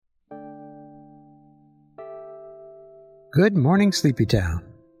Good morning, Sleepy Town.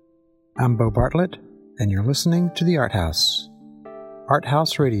 I'm Bo Bartlett, and you're listening to The Art House. Art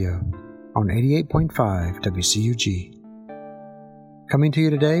House Radio on 88.5 WCUG. Coming to you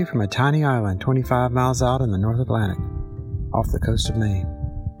today from a tiny island 25 miles out in the North Atlantic, off the coast of Maine.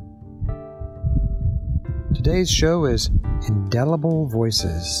 Today's show is Indelible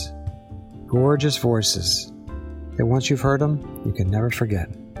Voices. Gorgeous voices that once you've heard them, you can never forget.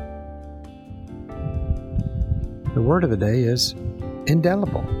 The word of the day is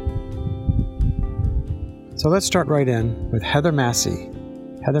indelible. So let's start right in with Heather Massey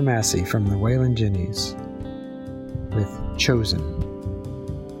from the Waylon Jennys with Chosen.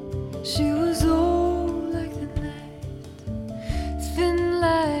 She was old like the night, thin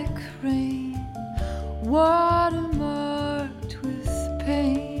like rain, watermarked with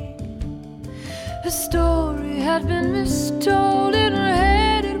pain. Her story had been mistold, in her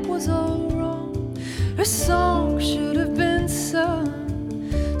head it was all wrong. Her song should have been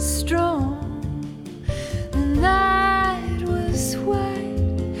sung strong. The night was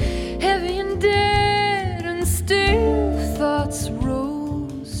white, heavy and dead, and still thoughts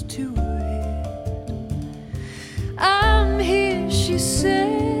rose to her head. I'm here, she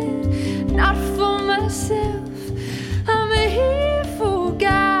said, not for myself. I'm here for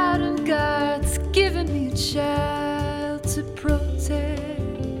God, and God's given me a child to protect.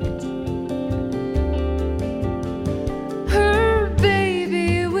 Her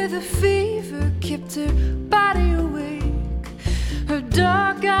baby with a fever kept her body awake. Her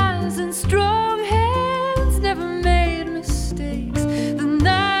dark eyes and strong hands never made mistakes. The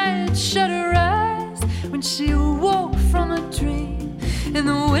night shut her eyes when she woke from a dream, and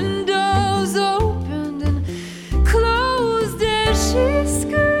the windows opened and closed as she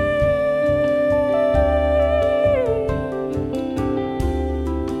screamed.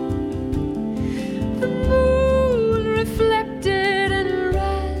 The moon reflected in her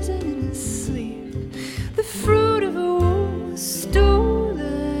eyes, and in her sleep the fruit of her womb was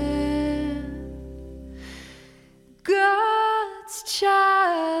stolen. God's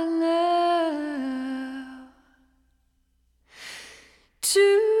child now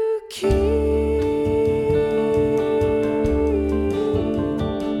to keep.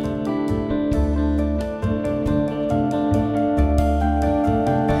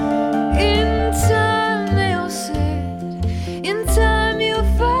 In time, they all said, in time you'll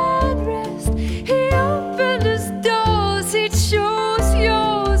find rest. He opened his doors, he chose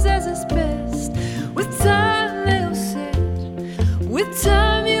yours as his best. With time, they all said, with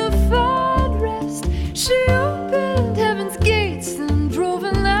time you'll find rest. She opened heaven's gates and drove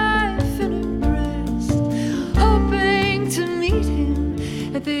a life in her breast, hoping to meet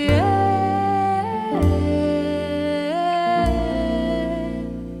him at the end.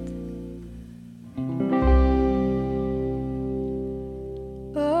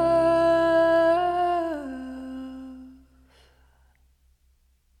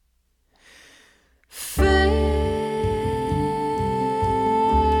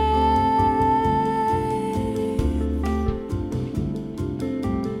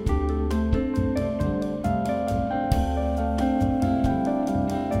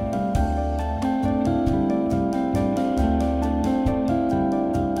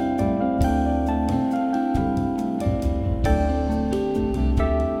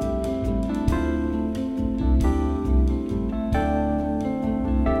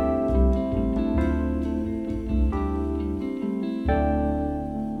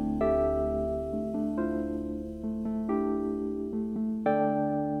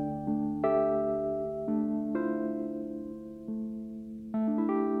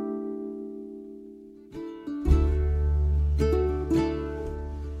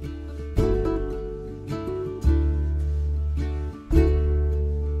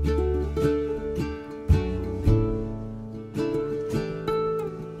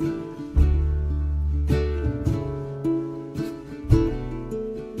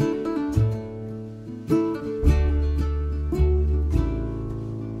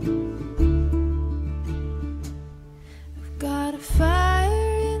 I've got a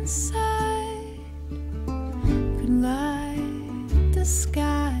fire inside, could light the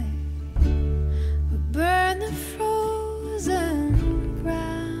sky, but burn the frozen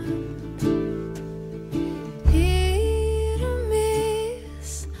ground. Hit or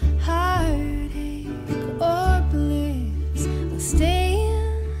miss, heartache or bliss, I'll stay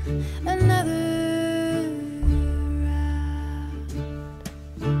in another round.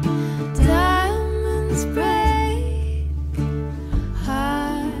 Diamonds break,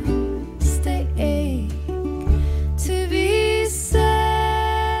 hearts they ache, to be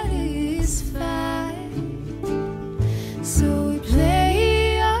sad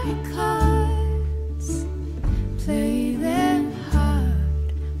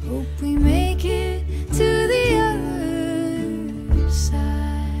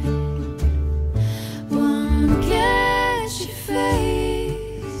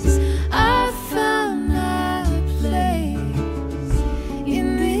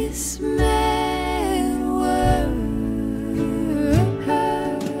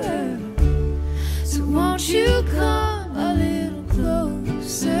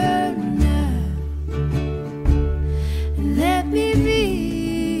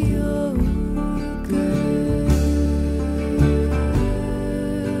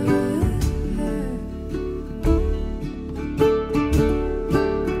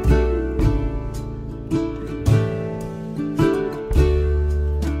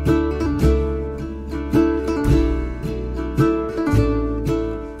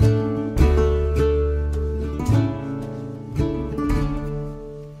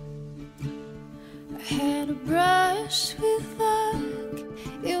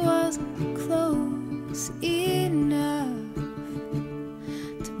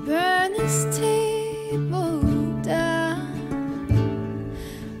this table down,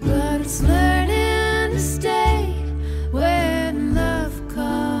 but it's learning to stay when love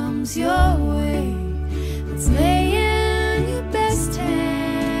comes your way. It's laying your best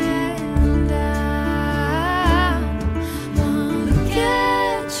hand down. Wanna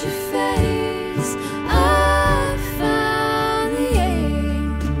catch your face, I found the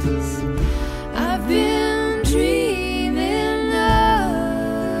ace I've been dreaming of.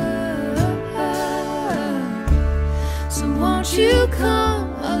 So won't you come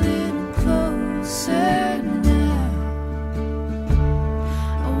a little closer now?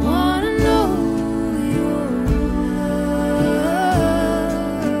 I wanna know your love.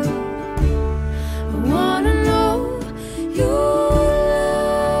 I wanna know your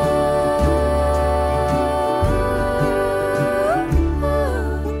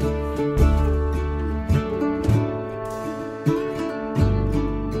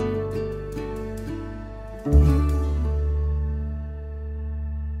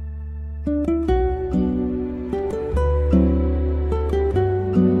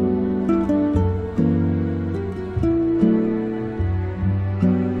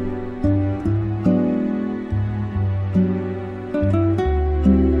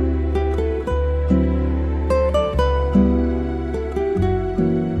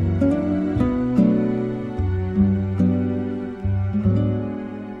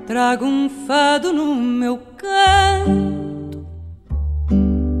Trago fado no meu canto,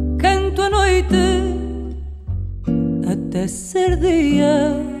 canto a noite até ser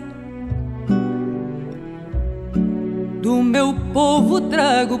dia. Do meu povo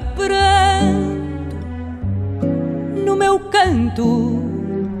trago pranto, no meu canto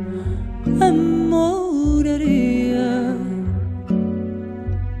amoraria.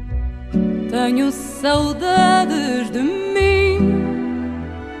 Tenho saudades de mim,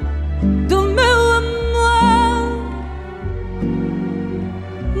 do meu amor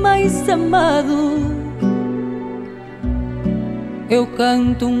mais amado. Eu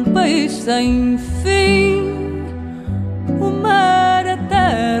canto país sem fim, o mar, a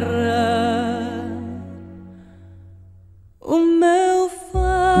terra, o meu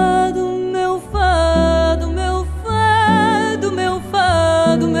fado, meu fado, meu fado, meu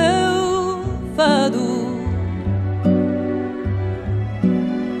fado, meu fado.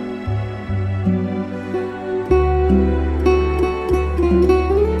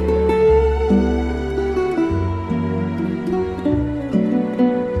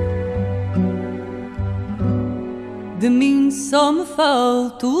 De mim só me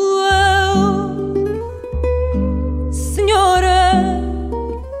falto eu, Senhora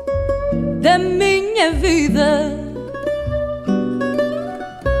da minha vida.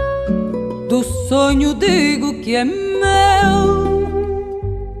 Do sonho digo que é meu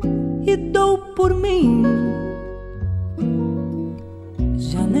e dou por mim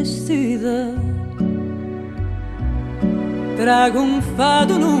já nascida. Trago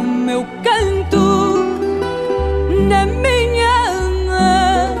fado no meu canto, na minha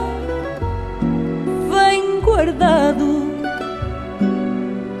alma vem guardado,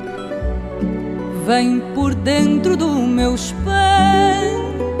 vem por dentro do meu espanto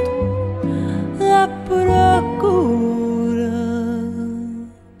à procura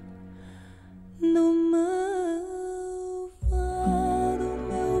do meu fado,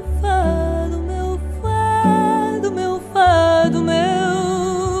 meu fado, meu fado, meu fado,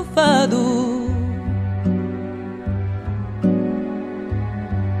 meu fado.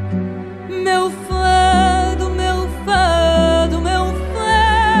 Meu fado, meu fado, meu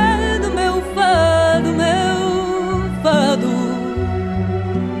fado, meu fado, meu fado.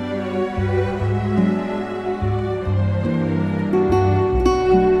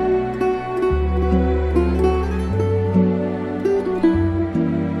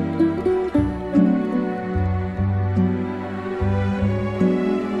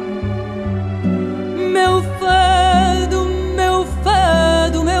 Meu fado, meu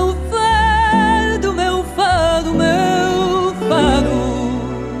fado, meu fado, meu fado, meu fado.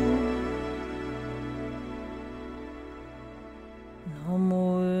 너무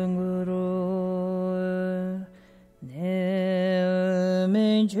응으로 내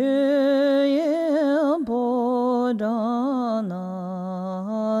음인주의 보다나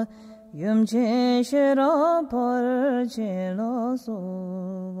염치시라 벌질러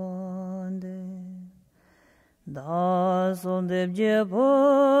소반데 나 손대지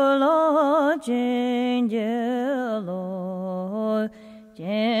볼라 쟁jel로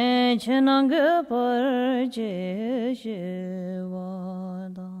쟁천한 그 벌지시와다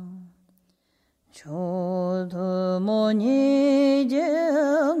조도모니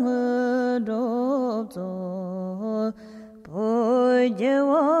정을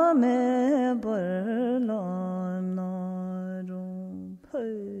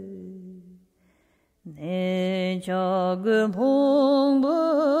그 봉부레오나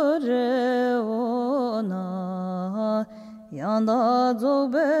양다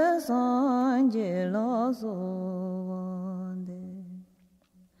조베 산지라소반데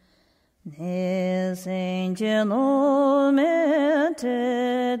내 생제노메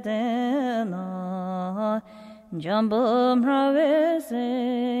테데나 잠범하베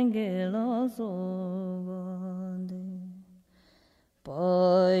생길라소반데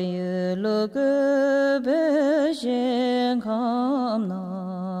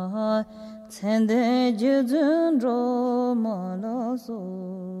바유르그베신감나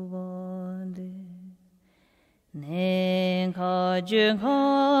첸데지준로마라소반데 낸가증한르슈네나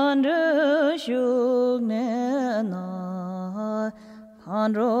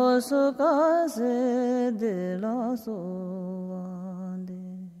한로스가세들라소반데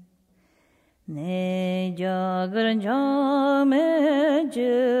내 작은 잠에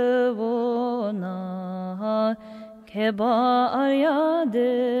집어나 개발야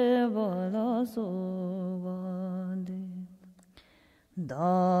되발라소반데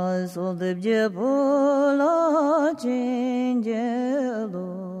다소듭제 볼라 진제로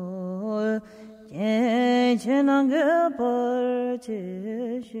예체난게 벌치시와다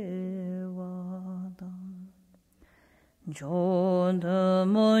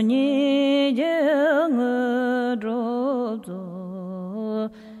존드무니 정으로도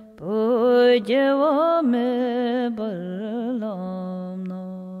부제와 매벌람나로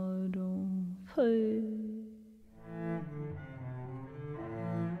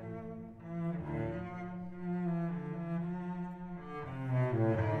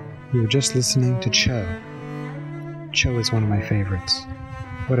We were just listening to Cho. Cho is one of my favorites.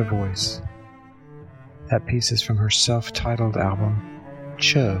 What a voice. That piece is from her self-titled album,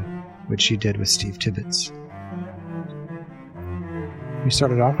 Cho, which she did with Steve Tibbetts. We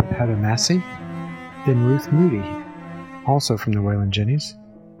started off with Heather Massey, then Ruth Moody, also from the Waylon Jennys,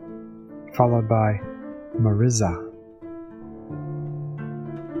 followed by Mariza.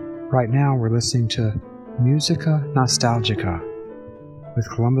 Right now we're listening to Musica Nostalgica with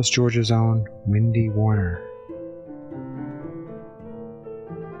Columbus, Georgia's own Wendy Warner.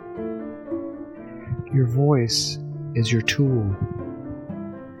 Your voice is your tool.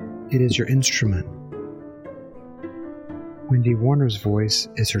 It is your instrument. Wendy Warner's voice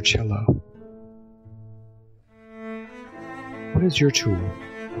is her cello. What is your tool?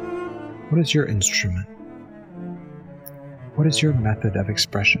 What is your instrument? What is your method of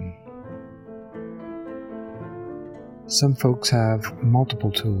expression? Some folks have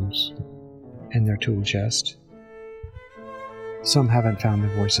multiple tools in their tool chest. Some haven't found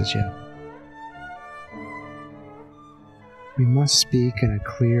their voices yet. We must speak in a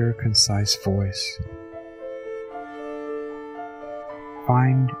clear, concise voice.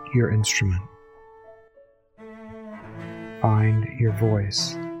 Find your instrument. Find your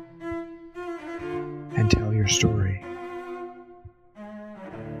voice. And tell your story.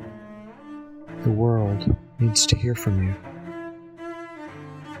 The world needs to hear from you.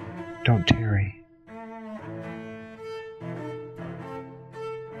 Don't tarry.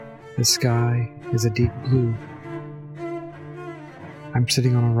 The sky is a deep blue. I'm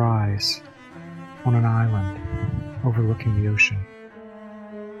sitting on a rise, on an island, overlooking the ocean.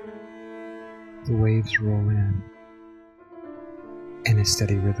 The waves roll in a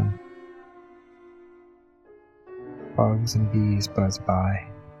steady rhythm. Bugs and bees buzz by.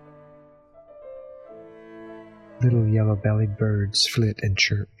 Little yellow-bellied birds flit and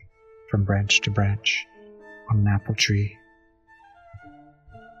chirp from branch to branch on an apple tree.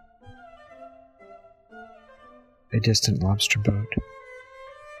 A distant lobster boat,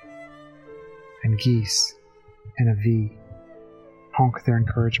 and geese in a V honk their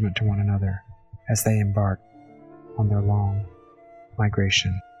encouragement to one another as they embark on their long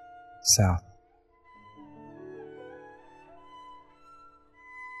migration south.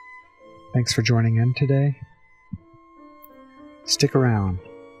 Thanks for joining in today. Stick around.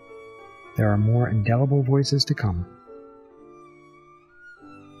 There are more indelible voices to come.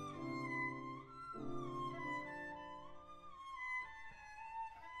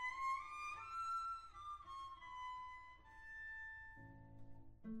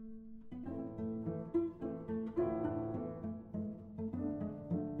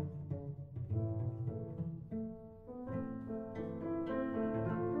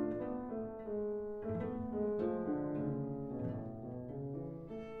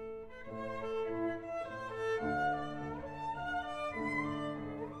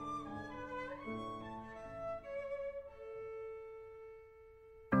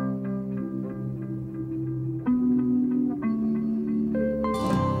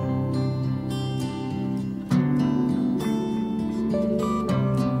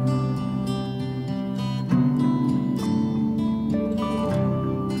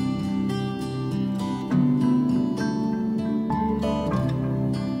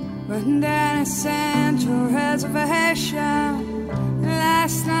 impression in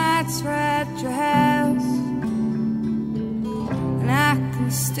last night's red dress, and I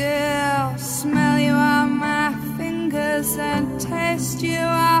can still smell you on my fingers and taste you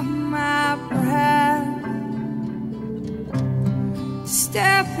on my breath.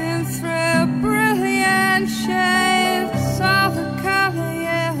 Stepping through brilliant shades of the color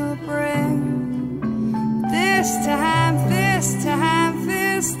you bring. This time, this time,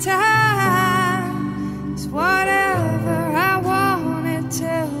 this time is whatever I want it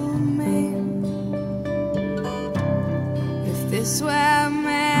to mean. If this were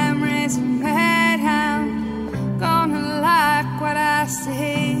memories made, I'm gonna like what I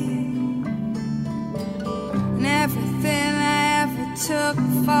see. And everything I ever took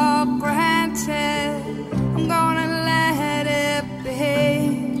for granted, I'm gonna let it be.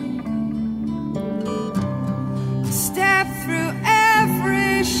 Step through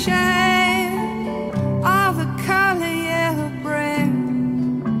every shade of the color you bring.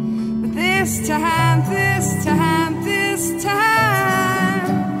 But this time, this time, this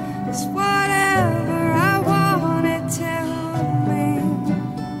time is whatever I want it to mean.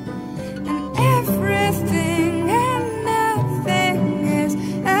 And everything and nothing is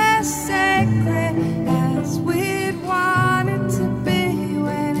as sacred as we'd want it to be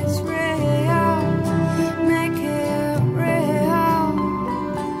when it's real. Make it real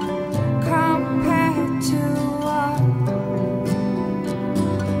compared to what?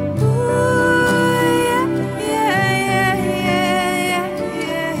 Ooh, yeah, yeah, yeah, yeah,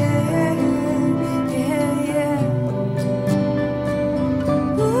 yeah, yeah, yeah.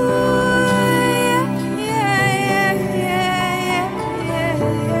 Ooh, yeah, yeah, yeah, yeah, yeah,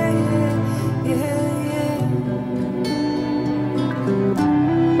 yeah, yeah.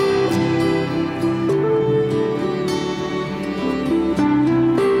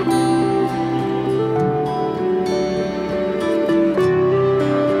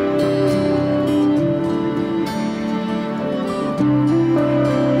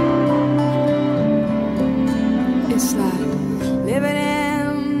 It's like living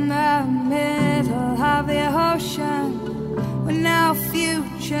in the middle of the ocean with no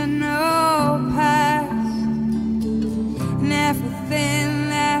future, no past, and everything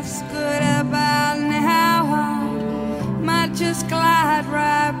that's good about now I might just glide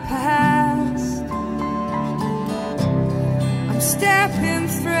right past. I'm stepping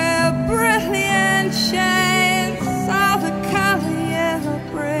through brilliant shades of the color you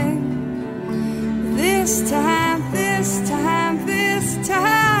bring. This time, this time, this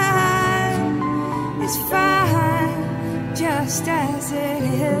time is fine, just as it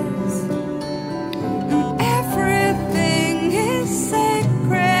is. And everything is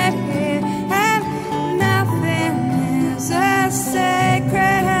sacred here, and nothing is as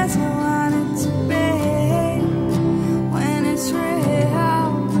sacred as I want it to be when it's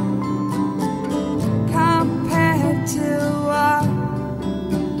real compared to what?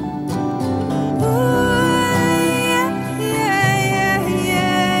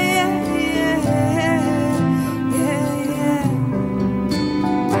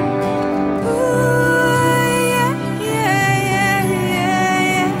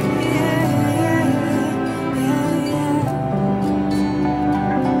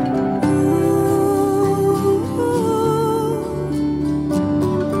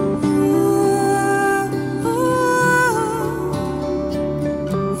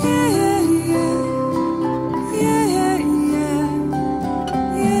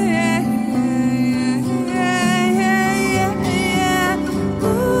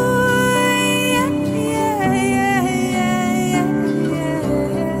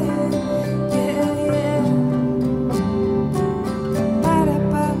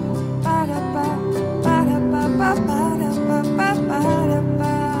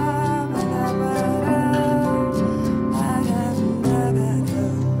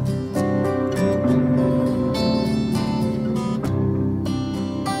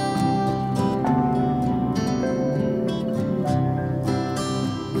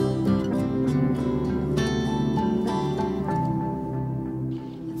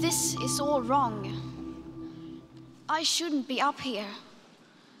 This is all wrong. I shouldn't be up here.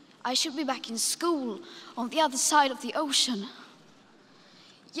 I should be back in school on the other side of the ocean.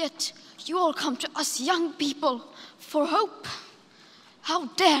 Yet you all come to us young people for hope. How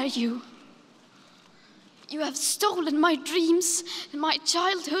dare you? You have stolen my dreams and my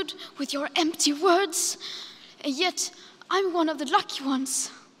childhood with your empty words, and yet I'm one of the lucky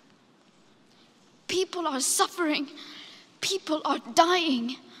ones. People are suffering, people are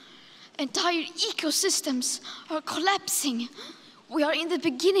dying, entire ecosystems are collapsing. We are in the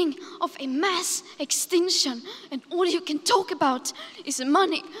beginning of a mass extinction, and all you can talk about is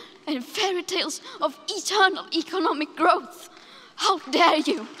money and fairy tales of eternal economic growth. How dare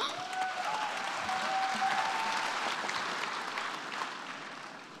you?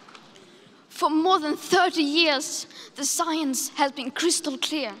 For more than 30 years, the science has been crystal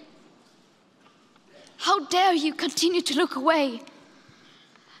clear. How dare you continue to look away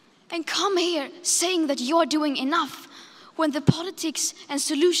and come here saying that you're doing enough when the politics and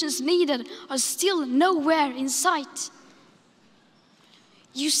solutions needed are still nowhere in sight?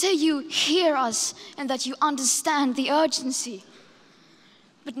 You say you hear us and that you understand the urgency.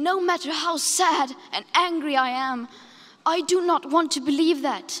 But no matter how sad and angry I am, I do not want to believe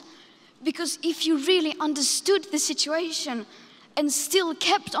that. Because if you really understood the situation and still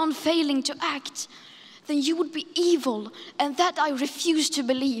kept on failing to act, then you would be evil, and that I refuse to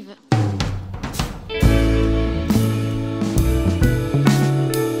believe.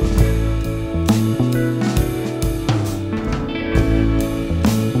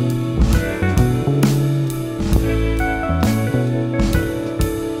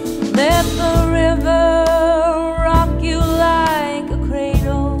 Let the river rock you like a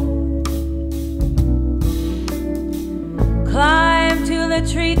cradle. Climb to the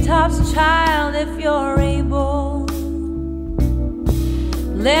treetops, child, if you're able.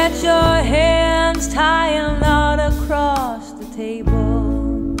 Let your hands tie a knot across the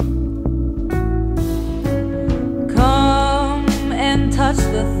table. Come and touch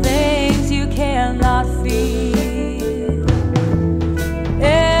the things you cannot feel.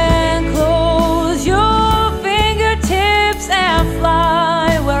 And close your fingertips and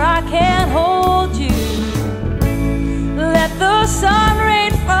fly where I can't hold you. Let the sun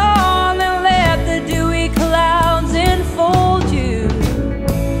rain fall and let the dewy clouds enfold you.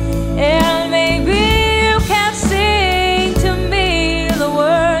 And maybe you can sing to me the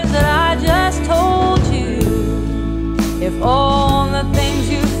words that I just told you. If all the things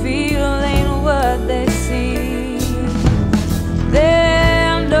you feel ain't what they seem,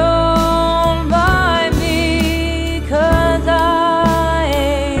 then don't mind me, 'cause I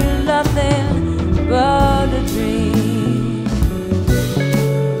ain't nothing but a dream.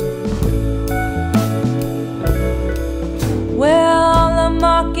 Well, a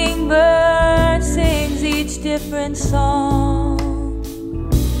mockingbird sings each different song.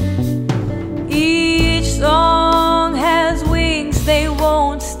 Each song has wings, they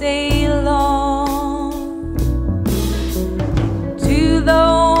won't stay long. To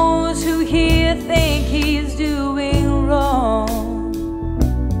those who hear think he's doing wrong,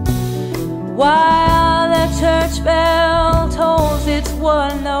 while the church bell tolls its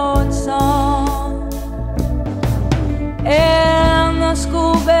one-note song, and the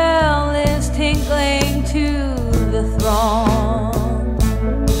school bell is tinkling to the throng.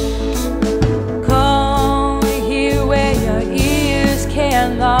 Come here where your ears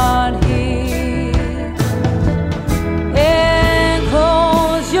cannot hear, and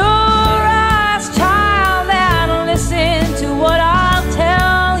close your eyes, child, and listen to what I'll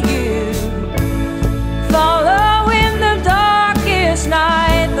tell you. Follow in the darkest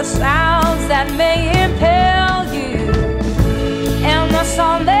night the sounds that may impel you, and the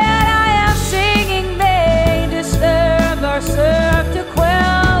song that I am singing may disturb or serve to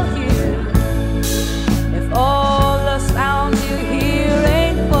quell you. If all the sounds you hear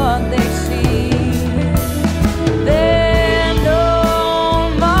ain't what they seem, then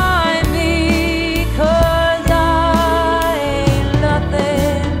don't mind me, 'cause I ain't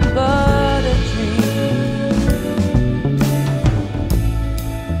nothing but a dream.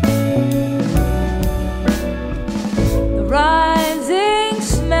 The rising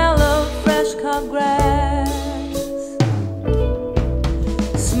smell of fresh cut grass,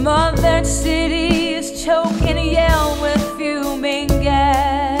 smothered cities choke and yell with fuming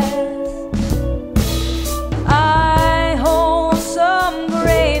gas. I hold some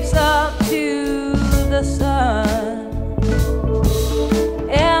grapes up to the sun,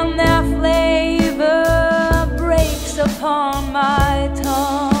 and their flavor breaks upon my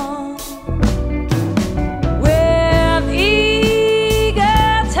tongue. With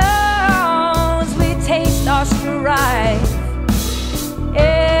eager tongues we taste our strife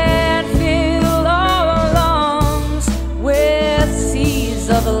and fill our lungs with seas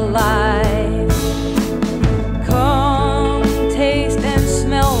of life. Come taste and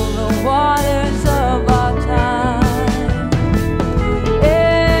smell the waters of our time,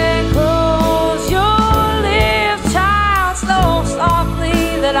 and close your lips, child, so softly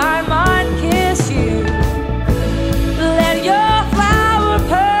that I might kiss you. Let your flower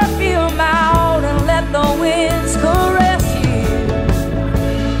perfume out and let the winds caress you.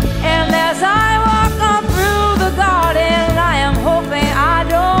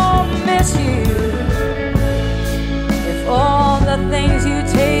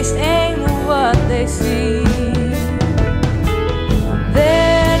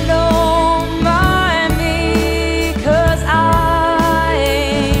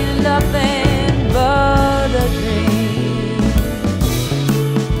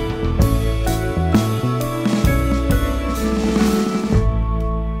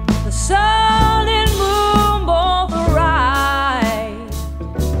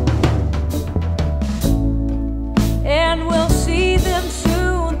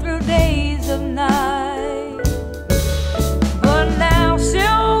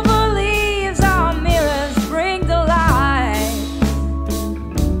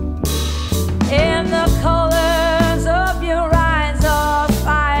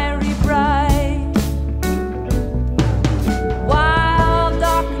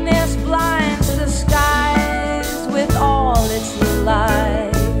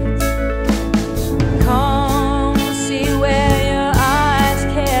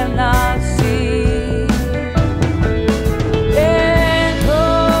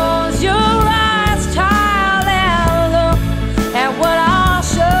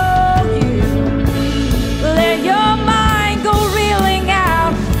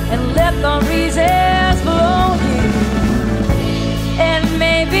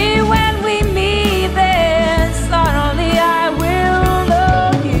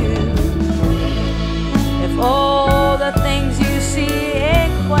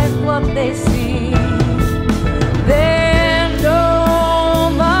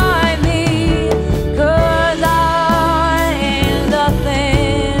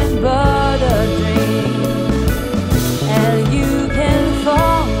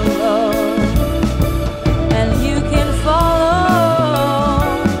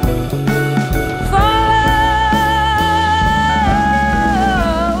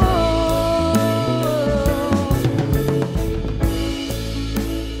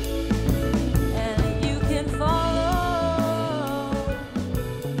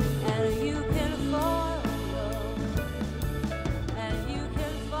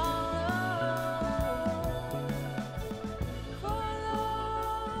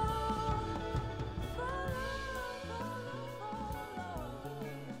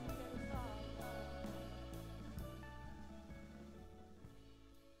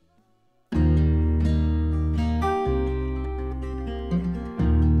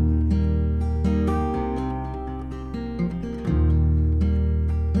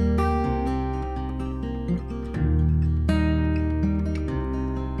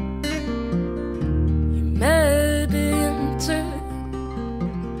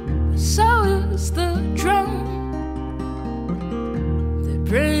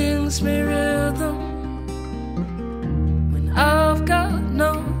 brings me rhythm when I've got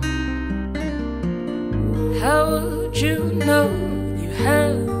none. How would you know you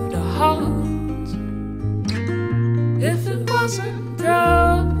had a heart if it wasn't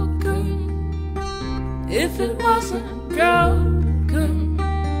broken? If it wasn't broken.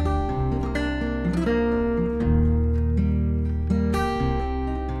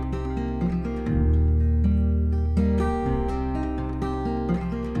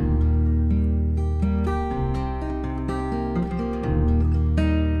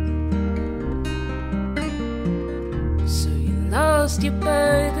 Lost your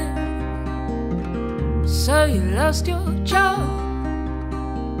baby, so you lost your job,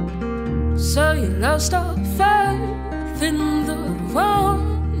 so you lost all faith in the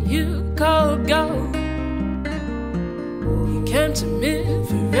one you call God. You came to me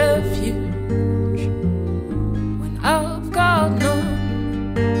for refuge when I've got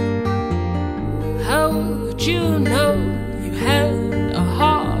none. How would you know you had a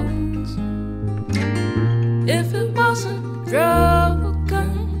heart if it wasn't broken?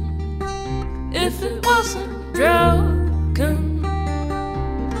 If it wasn't broken.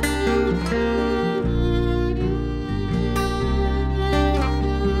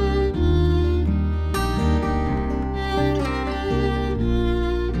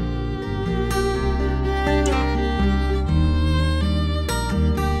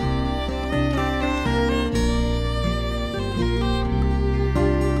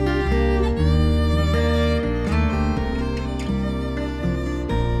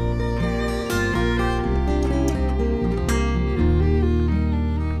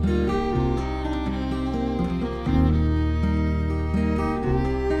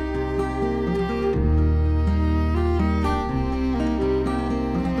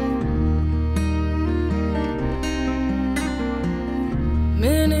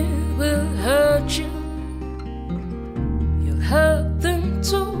 Many will hurt you, you'll hurt them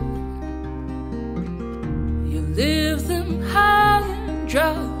too. You'll leave them high and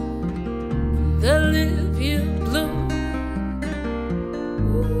dry, and they'll leave you blue.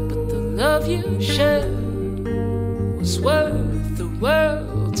 But the love you shared was worth the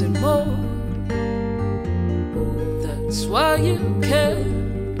world and more. That's why you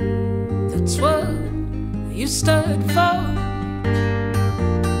cared, that's what you stood for.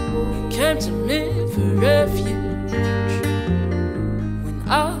 Came to me for refuge when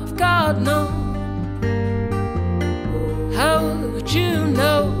I've got none. How would you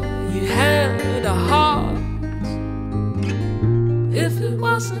know you had a heart if it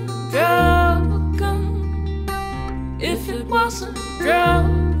wasn't broken? If it wasn't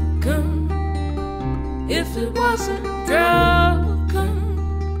broken. If it wasn't broken.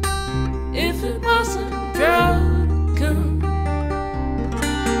 If it wasn't broken.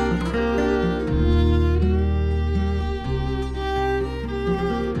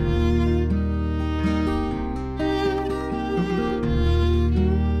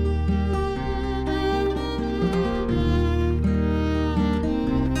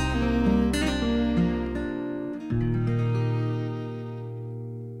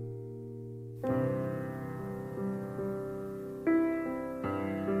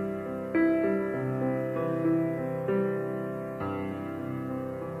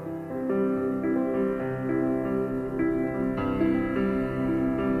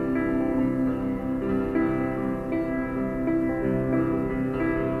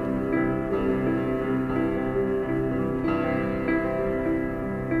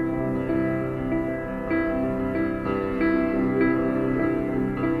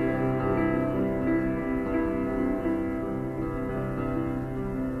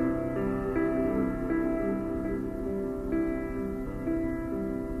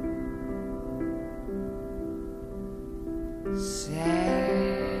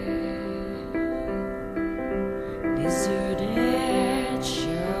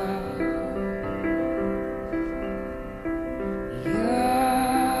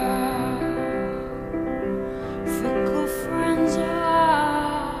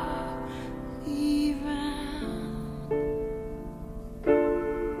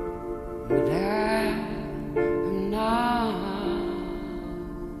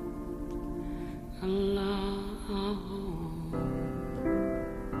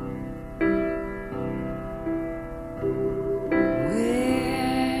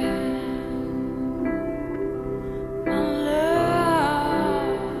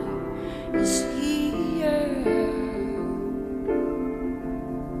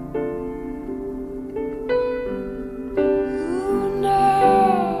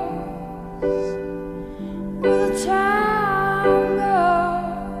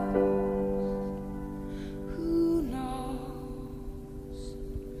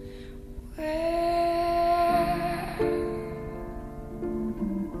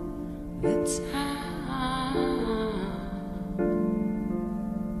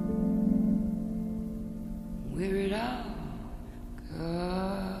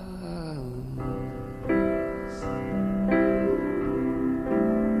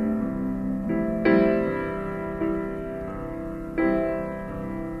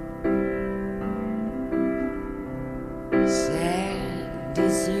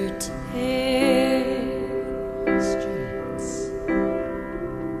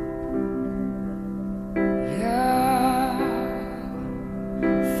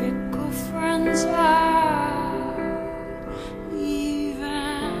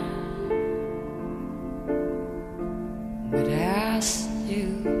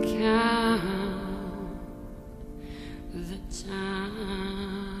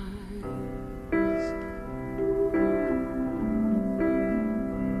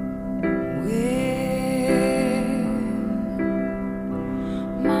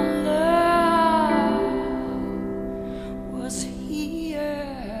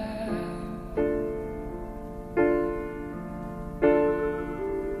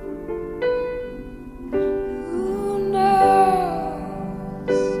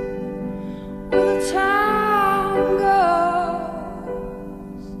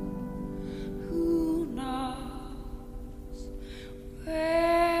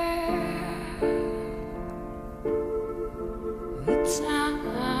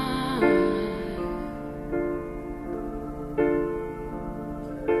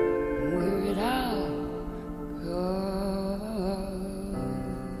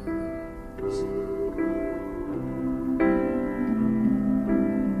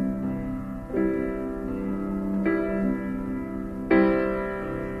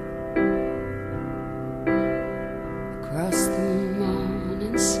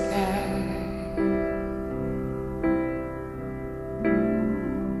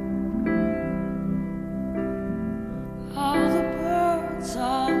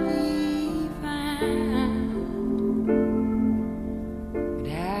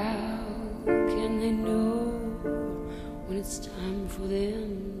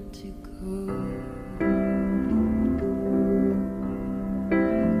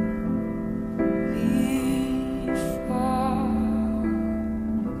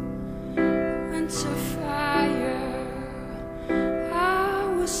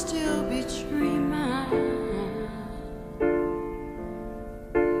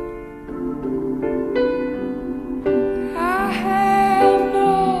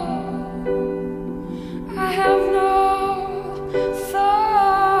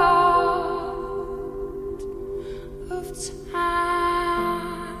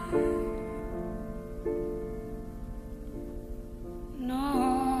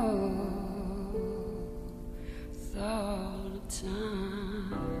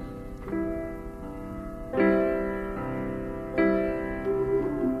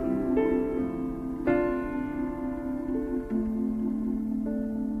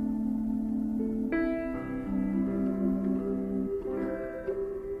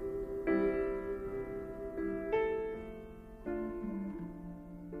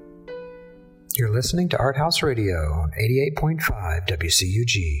 You're listening to Art House Radio on 88.5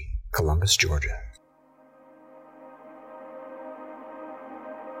 WCUG, Columbus, Georgia.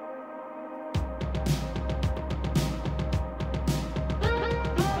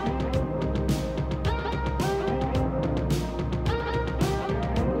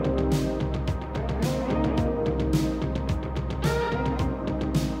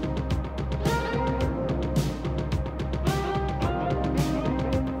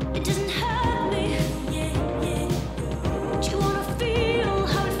 Do you wanna feel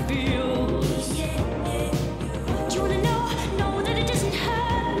how it feels?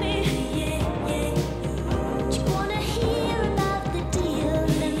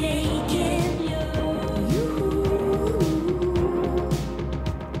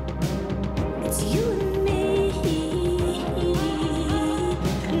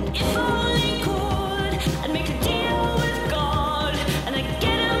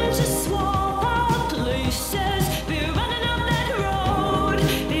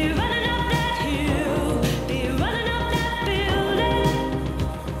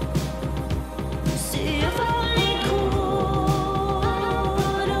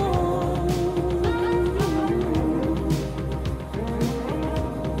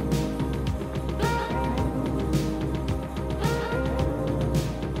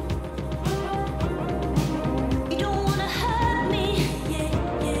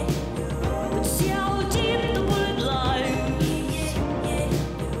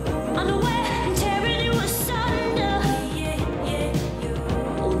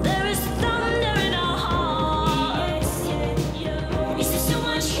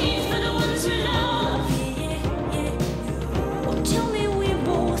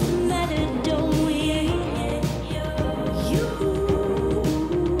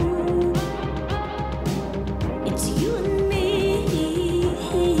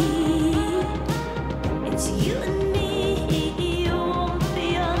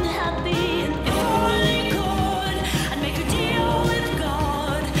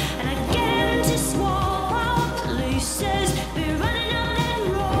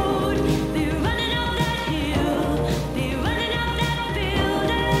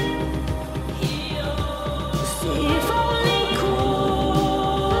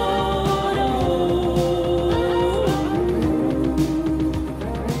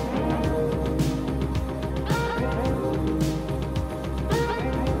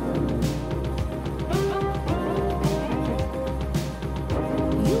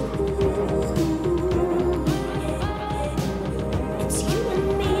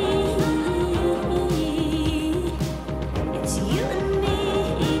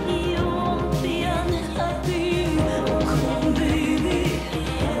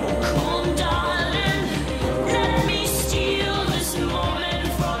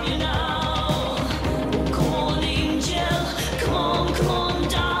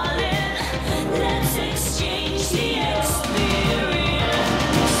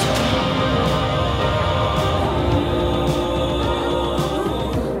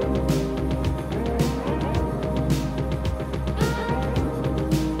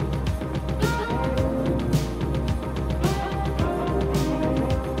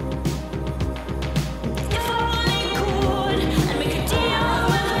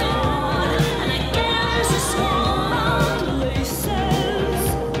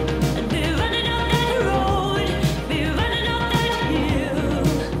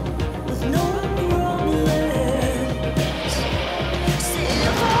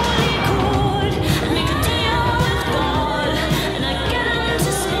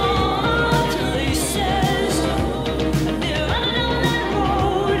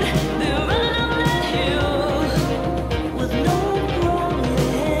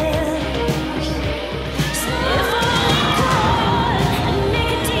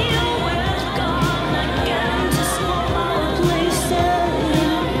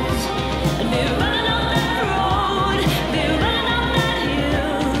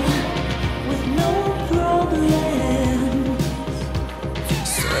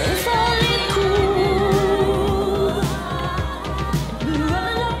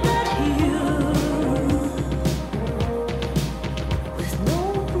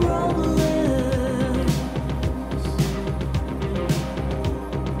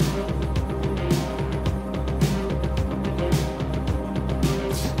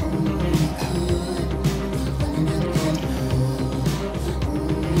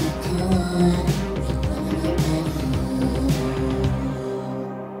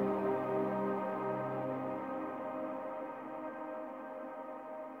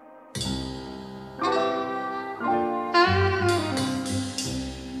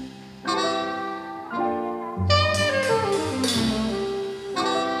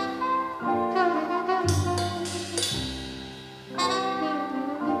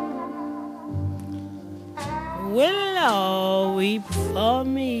 for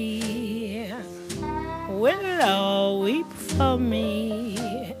me. Willow, weep for me.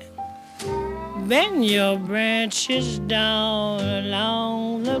 Bend your branches down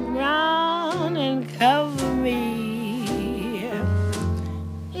along the ground and cover me.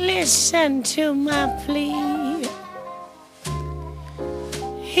 Listen to my plea.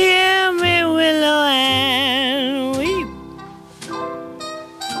 Hear me, willow, and weep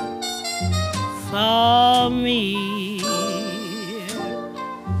for me.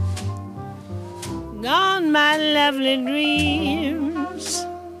 Gone my lovely dreams,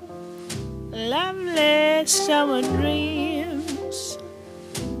 lovely summer dreams.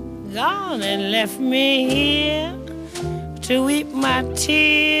 Gone and left me here to weep my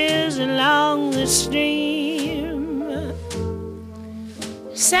tears along the stream.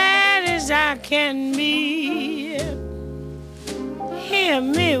 Sad as I can be, hear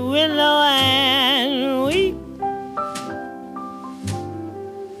me, willow, and weep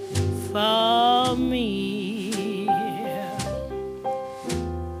for me.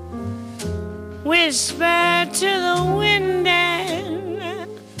 Whisper to the wind and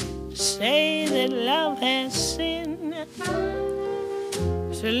say that love has sinned,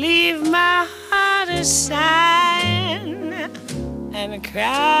 to leave my heart aside and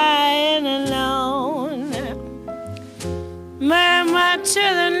crying alone. Murmur to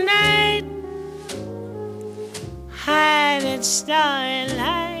the night, hide its starry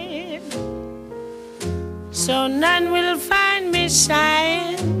light, so none will find me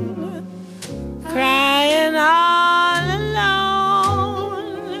sighing, crying all alone.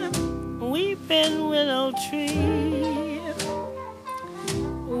 Weeping willow tree,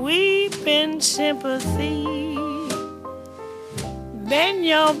 weep in sympathy. Bend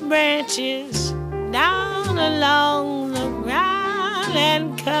your branches down along the ground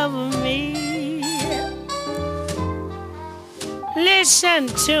and cover me. Listen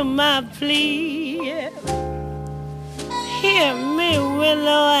to my plea. Hear me,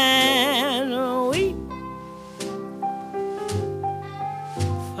 willow, and weep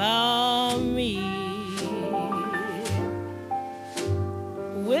for me.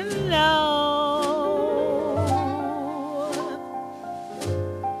 Willow,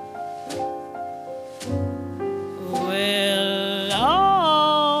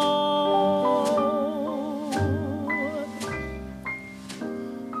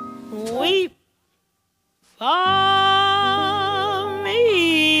 weep for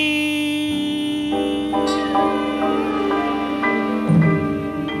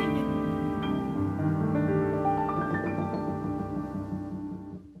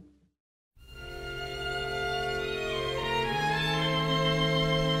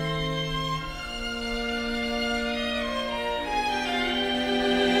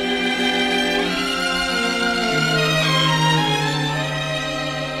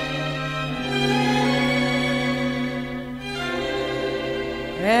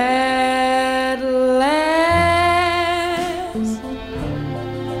At last,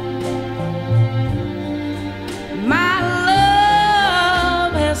 my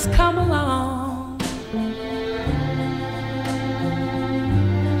love has come along.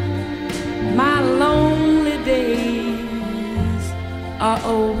 My lonely days are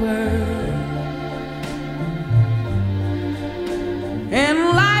over, and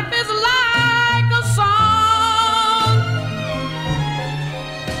life is like a song.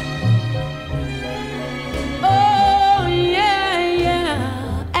 Oh yeah,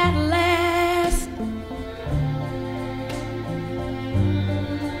 yeah, at last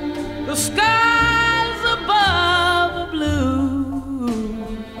the skies above are blue.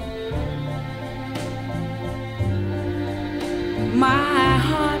 My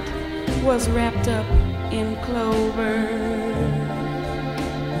heart was wrapped up in clover.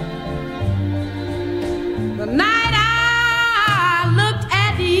 The night I looked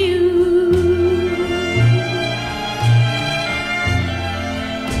at you,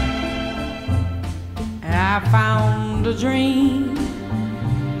 I found a dream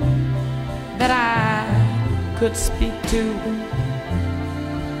that I could speak to,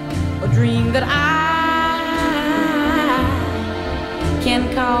 a dream that I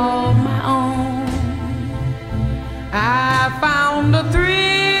can call my own. I found a thrill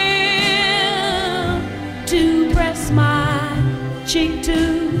to press my cheek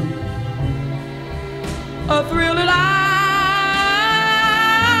to, a thrill that I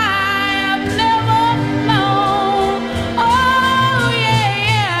have never known. Oh yeah,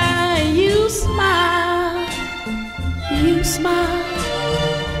 yeah, you smile, you smile.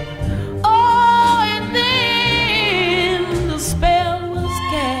 Oh, and then the spell was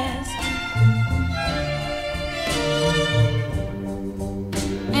cast.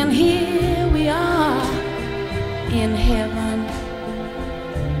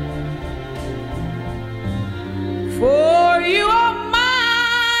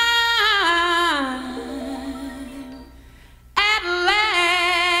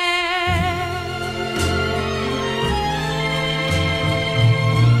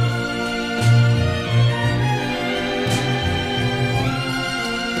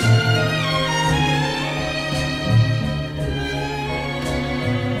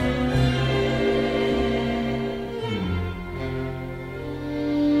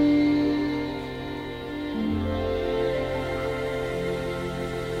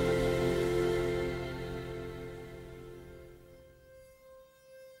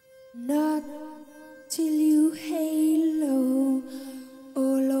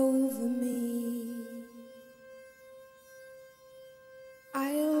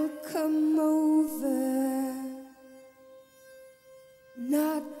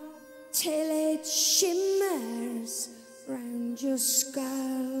 your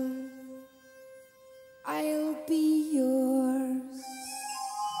skull, I'll be yours.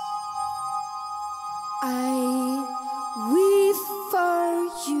 I weave for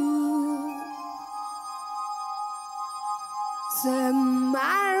you the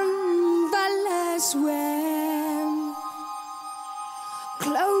marvelous web,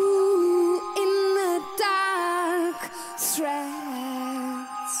 glow in the dark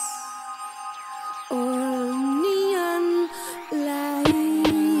threads or neon light.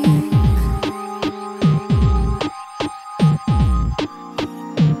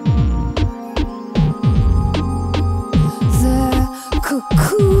 The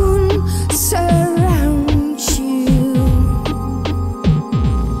cocoon surrounds you,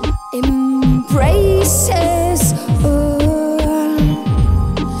 embraces all,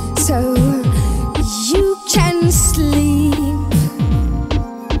 so you can sleep.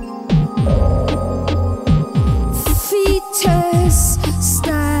 Fetus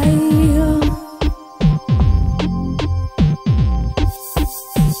style,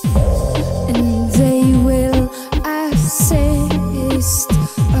 and they will assist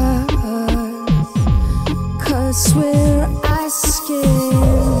us, 'cause we're asking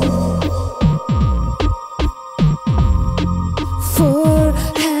for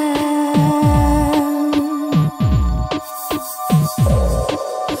help.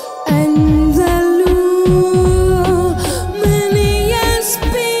 And the luminous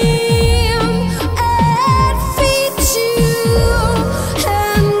beam it feeds you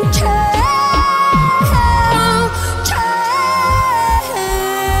and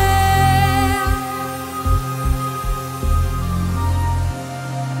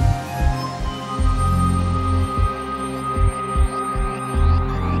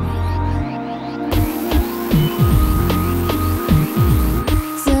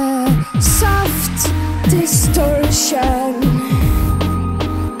the soft distortion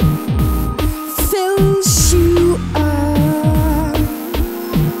fills you up.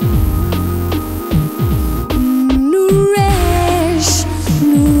 Nourish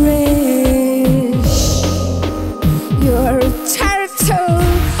your turtle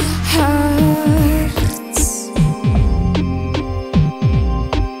hearts,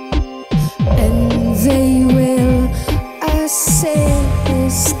 and they will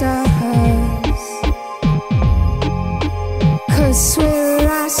assist us, 'cause we're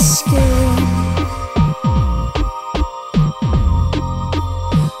asking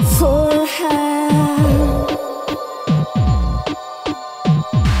for help.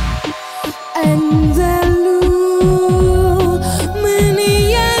 And the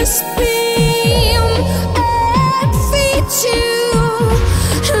luminous beam it feeds you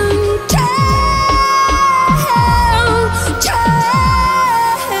and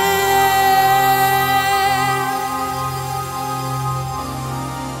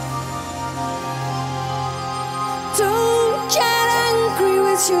don't get angry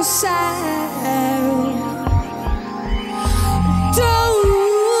with yourself. Don't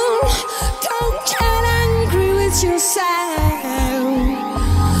get angry with yourself.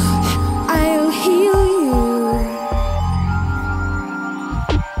 I'll heal you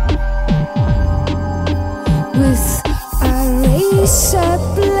with a razor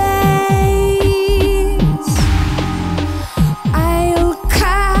blade. I'll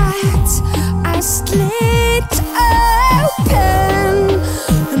cut a slit open,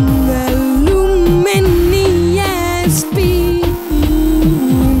 and the luminous beam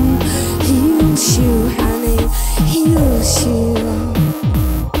heals you, honey, heals you.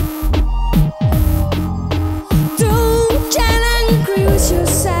 Don't get angry with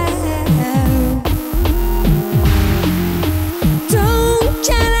yourself. Don't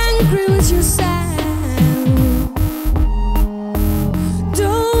get angry with yourself.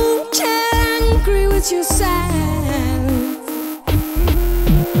 Don't get angry with yourself.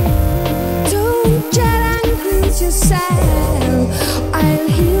 Don't get angry with yourself. I'll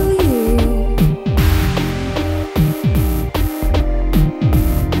heal you.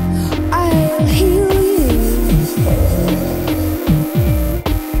 I'll heal you.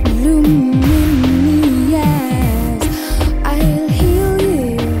 Luminous, I'll heal you.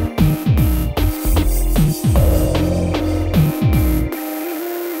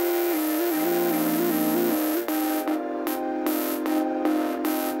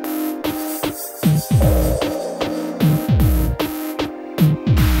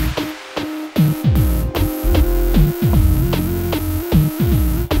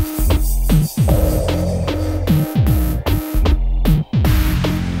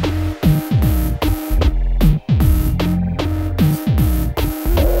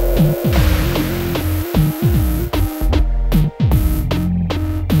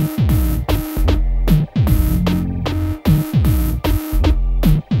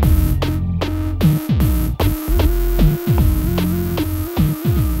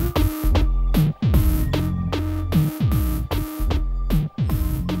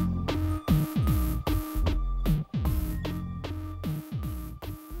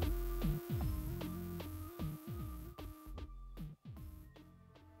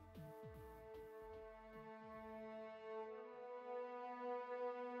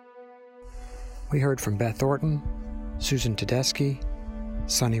 We heard from Beth Orton, Susan Tedeschi,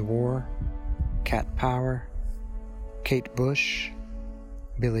 Sonny War, Cat Power, Kate Bush,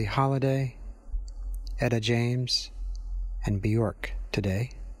 Billie Holiday, Etta James, and Bjork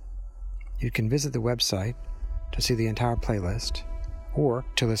today. You can visit the website to see the entire playlist or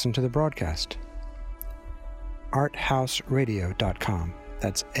to listen to the broadcast. arthausradio.com.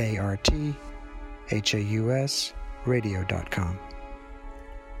 That's ARTHAUS radio.com.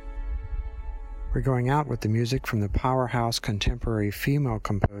 We're going out with the music from the powerhouse contemporary female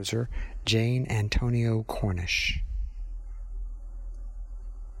composer Jane Antonio Cornish.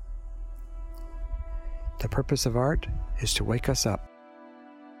 The purpose of art is to wake us up.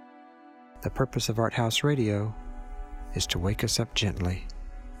 The purpose of Art House Radio is to wake us up gently.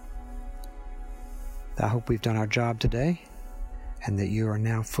 I hope we've done our job today, and that you are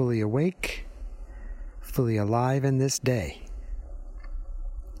now fully awake, fully alive in this day.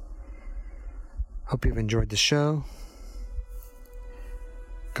 Hope you've enjoyed the show.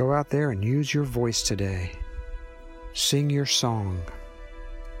 Go out there and use your voice today. Sing your song.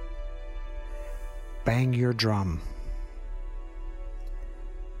 Bang your drum.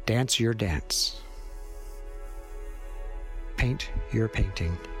 Dance your dance. Paint your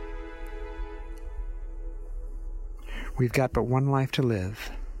painting. We've got but one life to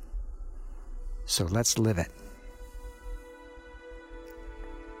live, so let's live it.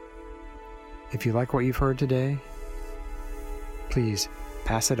 If you like what you've heard today, please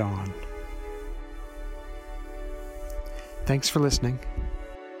pass it on. Thanks for listening.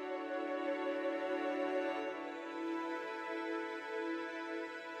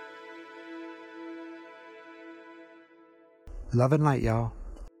 Love and light, y'all.